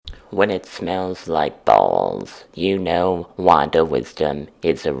When it smells like balls, you know Wanda Wisdom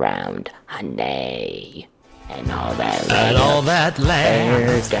is around, honey. And all that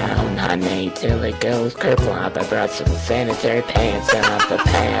bears down, honey, till it goes kerplop. I brought some sanitary pants off the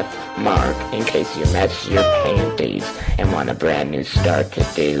path mark in case you mess your panties and want a brand new start to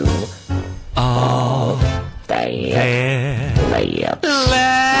do all that layups.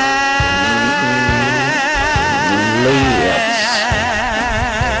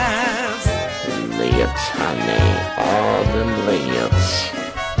 Layups, honey, all them layups.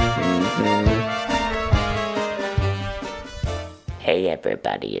 Hey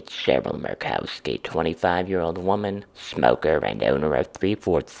everybody, it's Cheryl Murkowski, 25-year-old woman, smoker, and owner of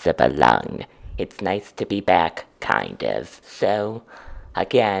 3/4 of a lung. It's nice to be back, kind of. So,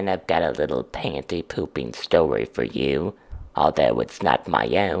 again, I've got a little panty-pooping story for you. Although it's not my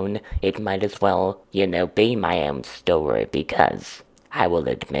own, it might as well, be my own story because I will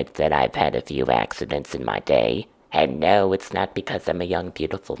admit that I've had a few accidents in my day. And no, it's not because I'm a young,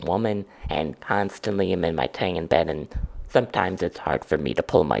 beautiful woman and constantly am in my tan bed and sometimes it's hard for me to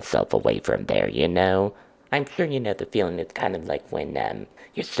pull myself away from there, I'm sure you know the feeling. It's kind of like when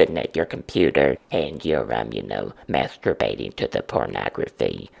you're sitting at your computer and you're, masturbating to the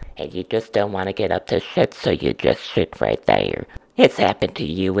pornography. And you just don't want to get up to shit, so you just shit right there. It's happened to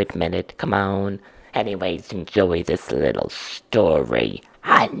you, admit it, come on. Anyways, enjoy this little story,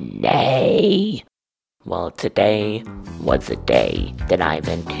 honey. Well, today was a day that I've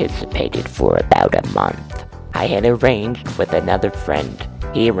anticipated for about a month. I had arranged with another friend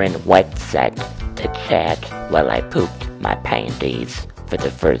here in Wetset to chat while I pooped my panties for the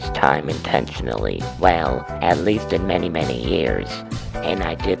first time intentionally. Well, at least in many, many years. And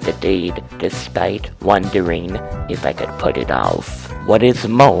I did the deed despite wondering if I could put it off. What is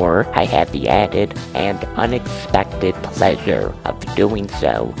more, I had the added and unexpected pleasure of doing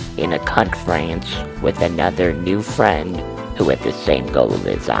so in a conference with another new friend who had the same goal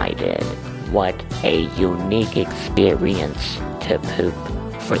as I did. What a unique experience to poop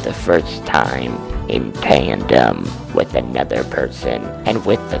for the first time in tandem with another person, and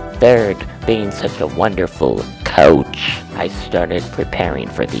with the third being such a wonderful coach. I started preparing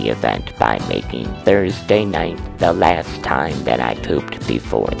for the event by making Thursday night the last time that I pooped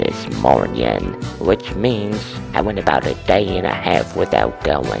before this morning, which means I went about a day and a half without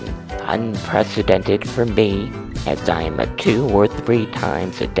going. Unprecedented for me, as I am a 2 or 3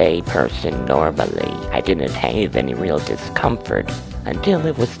 times a day person normally. I didn't have any real discomfort until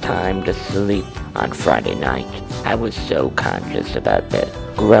it was time to sleep on Friday night. I was so conscious about the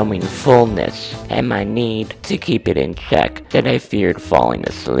growing fullness and my need to keep it in check that I feared falling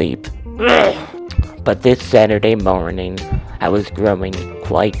asleep. But this Saturday morning, I was growing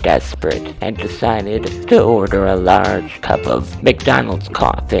quite desperate and decided to order a large cup of McDonald's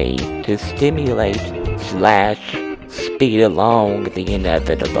coffee to stimulate / speed along the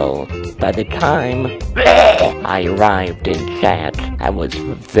inevitable. By the time I arrived in chat, I was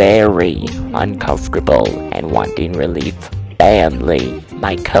very uncomfortable and wanting relief badly.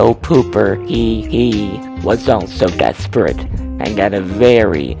 My co-pooper, he was also desperate and got a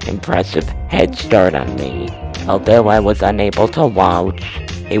very impressive head start on me. Although I was unable to watch,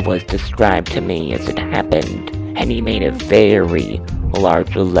 it was described to me as it happened, and he made a very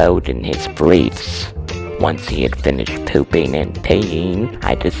large load in his briefs. Once he had finished pooping and peeing,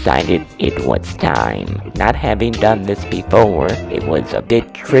 I decided it was time. Not having done this before, it was a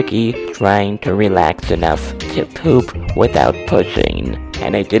bit tricky trying to relax enough to poop without pushing,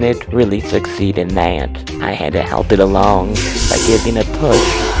 and I didn't really succeed in that. I had to help it along by giving a push,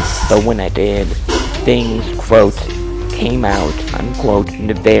 but when I did, things, quote, came out, unquote,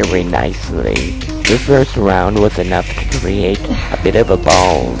 very nicely. The first round was enough to create a bit of a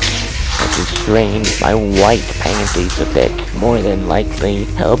bulge, to strain my white panties a bit, more than likely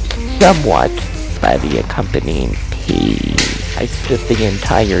helped somewhat by the accompanying pee. I stood the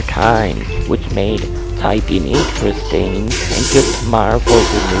entire time, which made typing interesting, and just marveled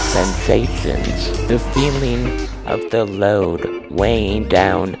in the sensations, the feeling of the load weighing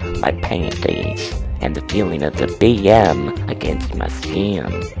down my panties, and the feeling of the BM against my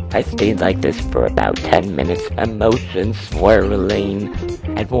skin. I stayed like this for about 10 minutes, emotions swirling.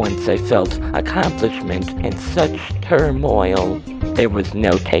 At once I felt accomplishment and such turmoil. There was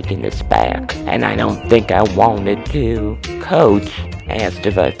no taking this back, and I don't think I wanted to. Coach asked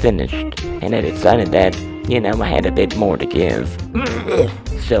if I finished, and I decided that, I had a bit more to give.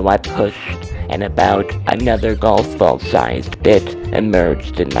 So I pushed, and about another golf ball-sized bit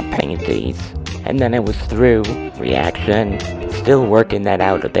emerged in my panties. And then I was through. Reaction. Still working that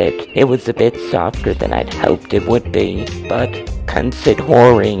out a bit. It was a bit softer than I'd hoped it would be, but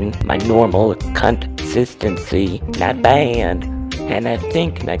considering my normal consistency, not bad. And I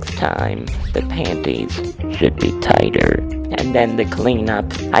think next time the panties should be tighter. And then the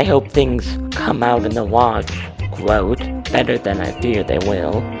cleanup, I hope things come out in the wash, quote, better than I fear they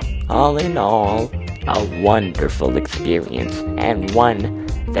will. All in all, a wonderful experience, and one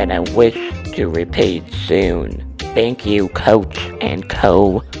that I wish to repeat soon. Thank you, Coach and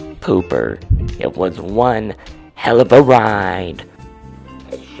Co-Pooper. It was one hell of a ride.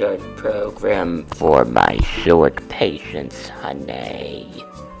 A short program for my short patience, honey.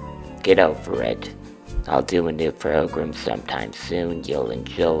 Get over it. I'll do a new program sometime soon. You'll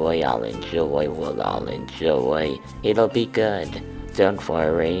enjoy, I'll enjoy, we'll all enjoy. It'll be good. Don't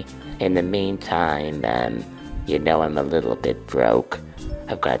worry. In the meantime, I'm a little bit broke.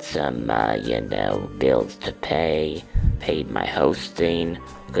 I've got some, bills to pay. Paid my hosting.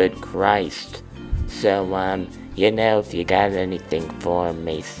 Good Christ. So, if you got anything for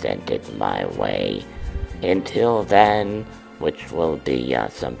me, send it my way. Until then, which will be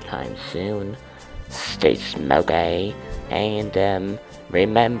sometime soon, stay smoky, and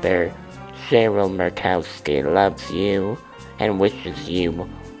remember, Cheryl Murkowski loves you and wishes you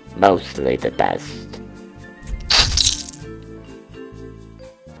mostly the best.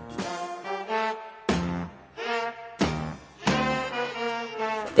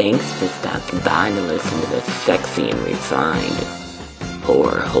 Thanks for stopping by to listen to the sexy and refined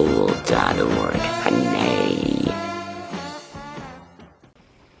horrorhole.org. Honey.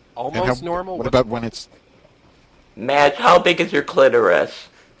 Almost normal? What about when it's... Madge, how big is your clitoris?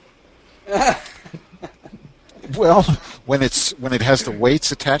 Well, when it has the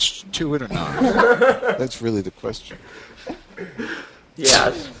weights attached to it or not? That's really the question.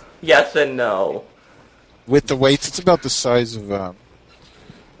 Yes. Yes and no. With the weights, it's about the size of a...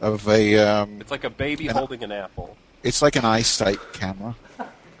 It's like a baby holding an apple. It's like an eyesight camera.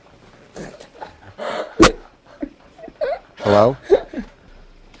 Hello?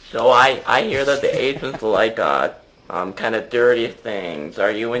 So I hear that the agents like kind of dirty things.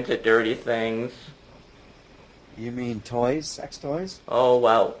 Are you into dirty things? You mean toys? Sex toys? Oh,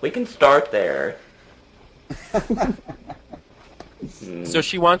 well, we can start there. So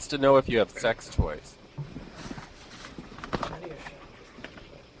she wants to know if you have sex toys.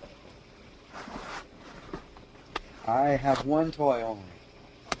 I have one toy only.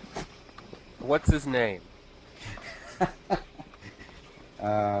 What's his name?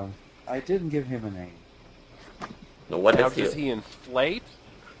 I didn't give him a name. What Now, is does he inflate?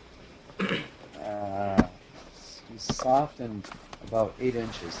 He's soft and about 8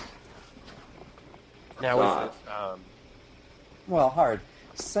 inches. Now, is Well, hard.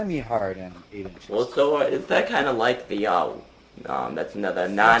 Semi-hard and 8 inches. Well, so is that kind of like the, that's another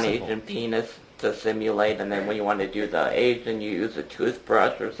non-Asian penis to simulate, and then when you want to do the Asian, you use a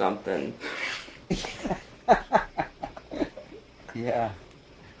toothbrush or something? Yeah.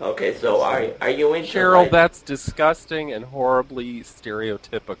 Okay, so are you into Cheryl, like... that's disgusting and horribly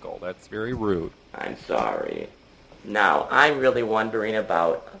stereotypical. That's very rude. I'm sorry. Now, I'm really wondering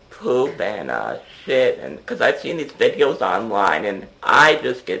about poop and shit, and because I've seen these videos online, and I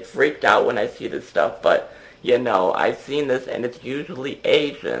just get freaked out when I see this stuff, but, I've seen this, and it's usually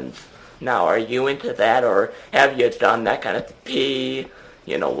Asians. Now, are you into that, or have you done that kind of pee,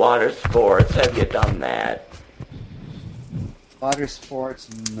 water sports? Have you done that? Water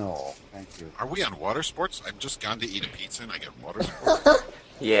sports, no. Thank you. Are we on water sports? I've just gone to eat a pizza and I get water sports.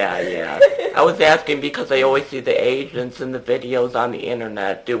 Yeah. I was asking because I always see the Asians in the videos on the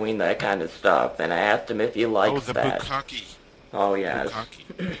internet doing that kind of stuff, and I asked him if he likes that. Oh, the bukkake. Oh, yes.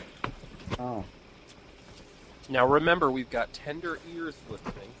 Bukkake. Oh. Now, remember, we've got tender ears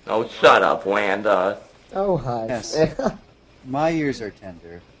listening. Oh, shut up, Wanda. Oh, hush. Yes. My ears are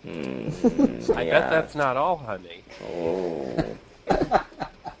tender. I bet that's not all, honey. Oh.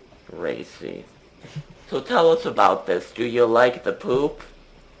 Racy. So tell us about this. Do you like the poop?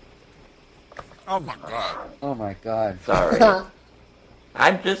 Oh my god. Oh my god. Sorry.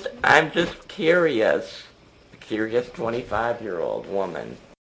 I'm just curious. A curious 25-year-old woman.